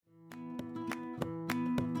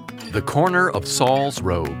The corner of Saul's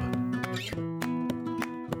robe.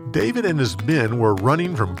 David and his men were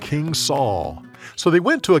running from King Saul, so they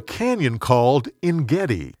went to a canyon called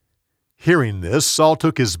En-Gedi. Hearing this, Saul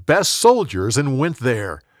took his best soldiers and went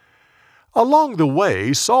there. Along the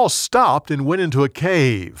way, Saul stopped and went into a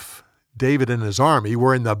cave. David and his army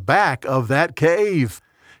were in the back of that cave.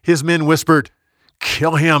 His men whispered,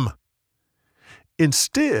 "Kill him!"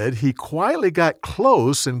 Instead, he quietly got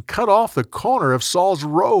close and cut off the corner of Saul's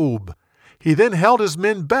robe. He then held his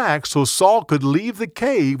men back so Saul could leave the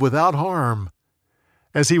cave without harm.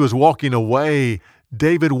 As he was walking away,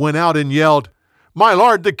 David went out and yelled, "My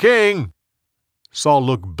lord the king!" Saul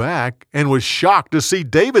looked back and was shocked to see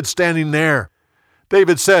David standing there.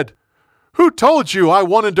 David said, "Who told you I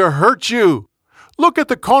wanted to hurt you? Look at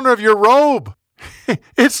the corner of your robe.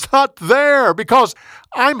 It's not there because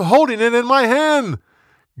I'm holding it in my hand.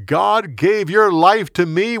 God gave your life to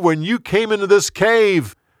me when you came into this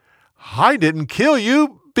cave. I didn't kill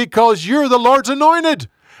you because you're the Lord's anointed,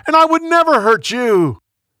 and I would never hurt you."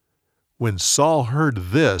 When Saul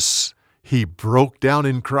heard this, he broke down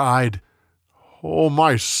and cried, "Oh,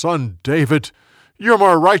 my son David, you're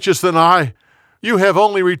more righteous than I. You have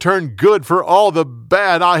only returned good for all the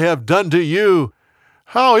bad I have done to you.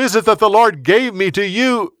 How is it that the Lord gave me to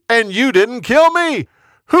you, and you didn't kill me?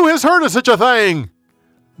 Who has heard of such a thing?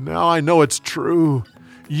 Now I know it's true.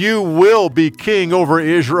 You will be king over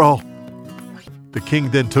Israel." The king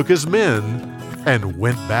then took his men and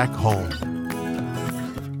went back home.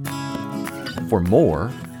 For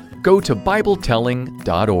more, go to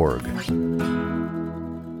BibleTelling.org.